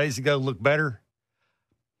couple of days ago look better.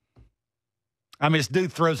 I mean, this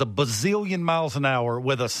dude throws a bazillion miles an hour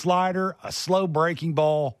with a slider, a slow breaking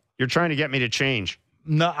ball. You're trying to get me to change.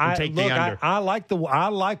 No, the under. I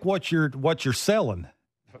like what you're selling.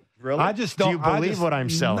 Really? I just don't. Do you believe what I'm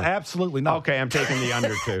selling? Absolutely not. Okay, I'm taking the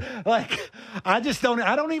under too. I just don't.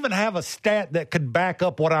 I don't even have a stat that could back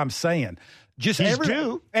up what I'm saying. Just He's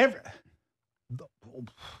due.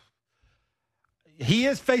 He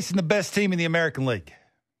is facing the best team in the American League,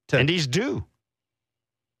 too. And he's due.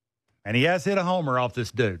 And he has hit a homer off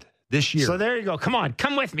this dude this year. So there you go. Come on,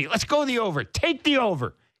 come with me. Let's go the over. Take the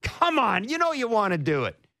over. Come on, you know you want to do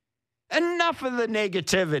it. Enough of the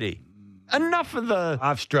negativity. Enough of the.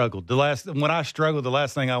 I've struggled. When I struggled, the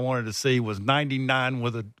last thing I wanted to see was 99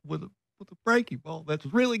 with a breaking ball. That's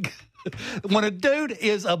really good. When a dude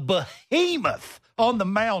is a behemoth on the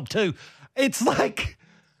mound too, it's like,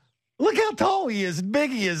 look how tall he is, and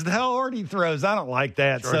big he is, and how hard he throws. I don't like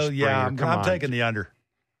that. George So yeah, Springer, I'm taking the under.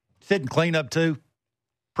 Sitting cleanup too.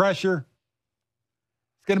 Pressure.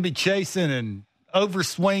 It's going to be chasing and over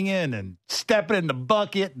swinging and stepping in the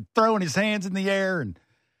bucket and throwing his hands in the air. And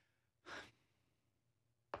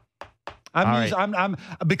I'm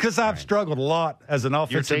because I've struggled a lot as an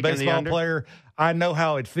offensive baseball player. I know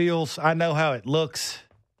how it feels. I know how it looks.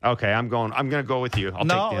 Okay, I'm going to go with you. I'll take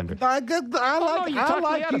the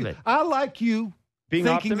under. I like you being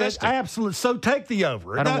thinking optimistic. that absolutely. So take the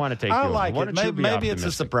over. I don't want to take the over. I like Why it. don't you be Maybe it's a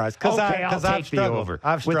optimistic? surprise. I'll take the over.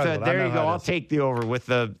 I've struggled. There you go. I'll take the over with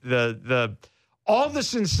the all the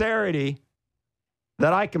sincerity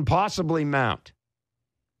that I can possibly mount.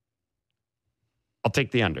 I'll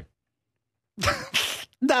take the under.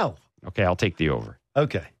 No. Okay, I'll take the over.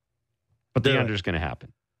 Okay. But the under is going to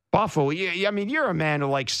happen. Buffalo, I mean, you're a man who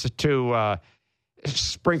likes to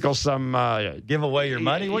sprinkle some. Give away your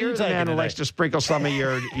money? What are you taking? Man who likes to sprinkle some of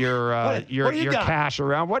your cash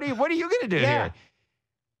around. What are you going to do here?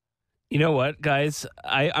 You know what, guys?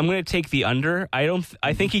 I'm going to take the under.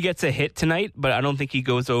 I think he gets a hit tonight, but I don't think he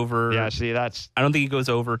goes over. Yeah, see, I don't think he goes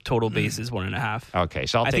over total bases 1.5. Okay,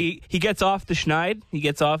 so I think he gets off the schneid. He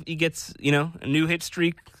gets a new hit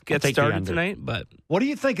streak gets started tonight. But what do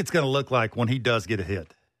you think it's going to look like when he does get a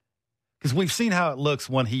hit? Because we've seen how it looks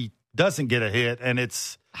when he doesn't get a hit, and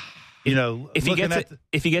it's if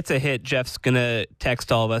he gets a hit, Jeff's gonna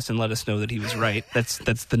text all of us and let us know that he was right. That's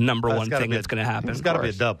the number one thing that's going to happen. It's got to be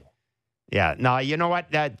a double. Yeah. No, you know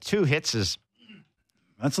what? 2 hits is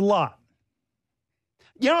that's a lot.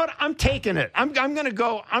 You know what? I'm taking it. I'm going to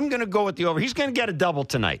go. I'm going to go with the over. He's going to get a double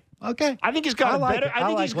tonight. Okay. I think he's got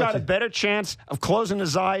a better chance of closing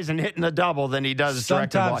his eyes and hitting a double than he does.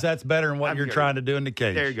 Sometimes that's better than what you're trying to do in the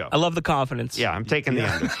cage. There you go. I love the confidence. Yeah, I'm taking the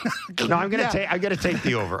under. No, I'm going to take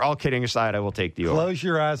the over. All kidding aside, I will take the over. Close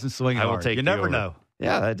your eyes and swing hard. I will take. You never know.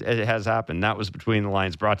 Yeah, it has happened. That was Between the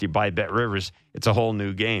Lines, brought to you by Bet Rivers. It's a whole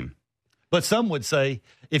new game. But some would say,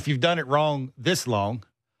 if you've done it wrong this long,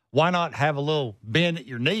 why not have a little bend at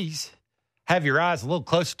your knees? Have your eyes a little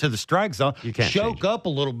closer to the strike zone. You can't choke up a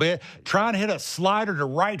little bit. Try and hit a slider to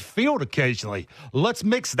right field occasionally. Let's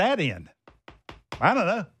mix that in. I don't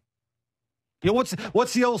know. You know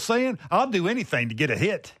what's the old saying? I'll do anything to get a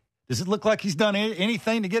hit. Does it look like he's done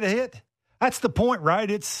anything to get a hit? That's the point, right?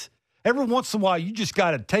 It's every once in a while you just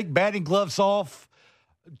got to take batting gloves off,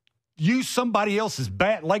 use somebody else's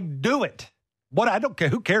bat. Do it. I don't care.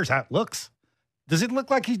 Who cares how it looks? Does it look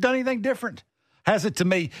like he's done anything different? Has it to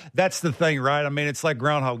me? That's the thing, right? I mean, it's like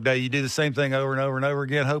Groundhog Day. You do the same thing over and over and over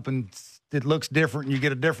again, hoping it looks different and you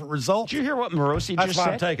get a different result. Did you hear what Morosi just said?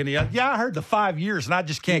 I'm taking the under. Yeah, I heard the 5 years, and I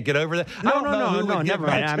just can't get over that. No, never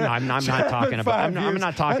mind. I'm not talking about. I'm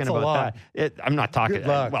not talking about that. I'm not talking.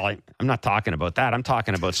 Well, I'm not talking about that. I'm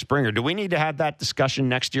talking about Springer. Do we need to have that discussion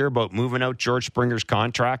next year about moving out George Springer's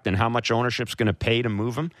contract and how much ownership's going to pay to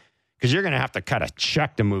move him? Because you're going to have to cut a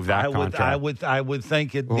check to move that contract. I would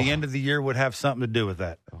think at the end of the year would have something to do with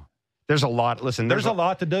that. There's a lot. Listen, there's a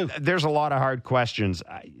lot to do. There's a lot of hard questions.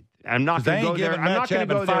 I'm not going to go there. I'm not going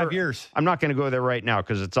to go there. 5 years. I'm not going to go there right now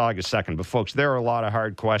because it's August 2nd. But folks, there are a lot of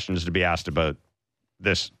hard questions to be asked about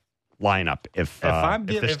this lineup if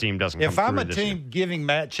this team doesn't come through. If I'm a team giving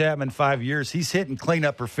Matt Chapman 5 years, he's hitting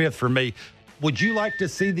cleanup or fifth for me. Would you like to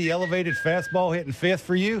see the elevated fastball hitting fifth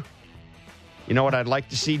for you? You know what I'd like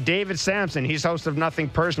to see? David Sampson. He's host of Nothing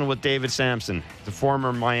Personal with David Sampson, the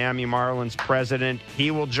former Miami Marlins president.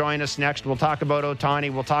 He will join us next. We'll talk about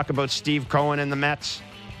Ohtani. We'll talk about Steve Cohen and the Mets.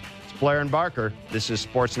 It's Blair and Barker. This is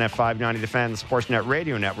Sportsnet 590 The Fan, the Sportsnet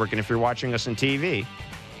Radio Network. And if you're watching us on TV,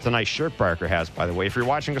 It's a nice shirt Parker has, by the way. If you're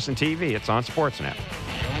watching us on TV, it's on Sportsnet.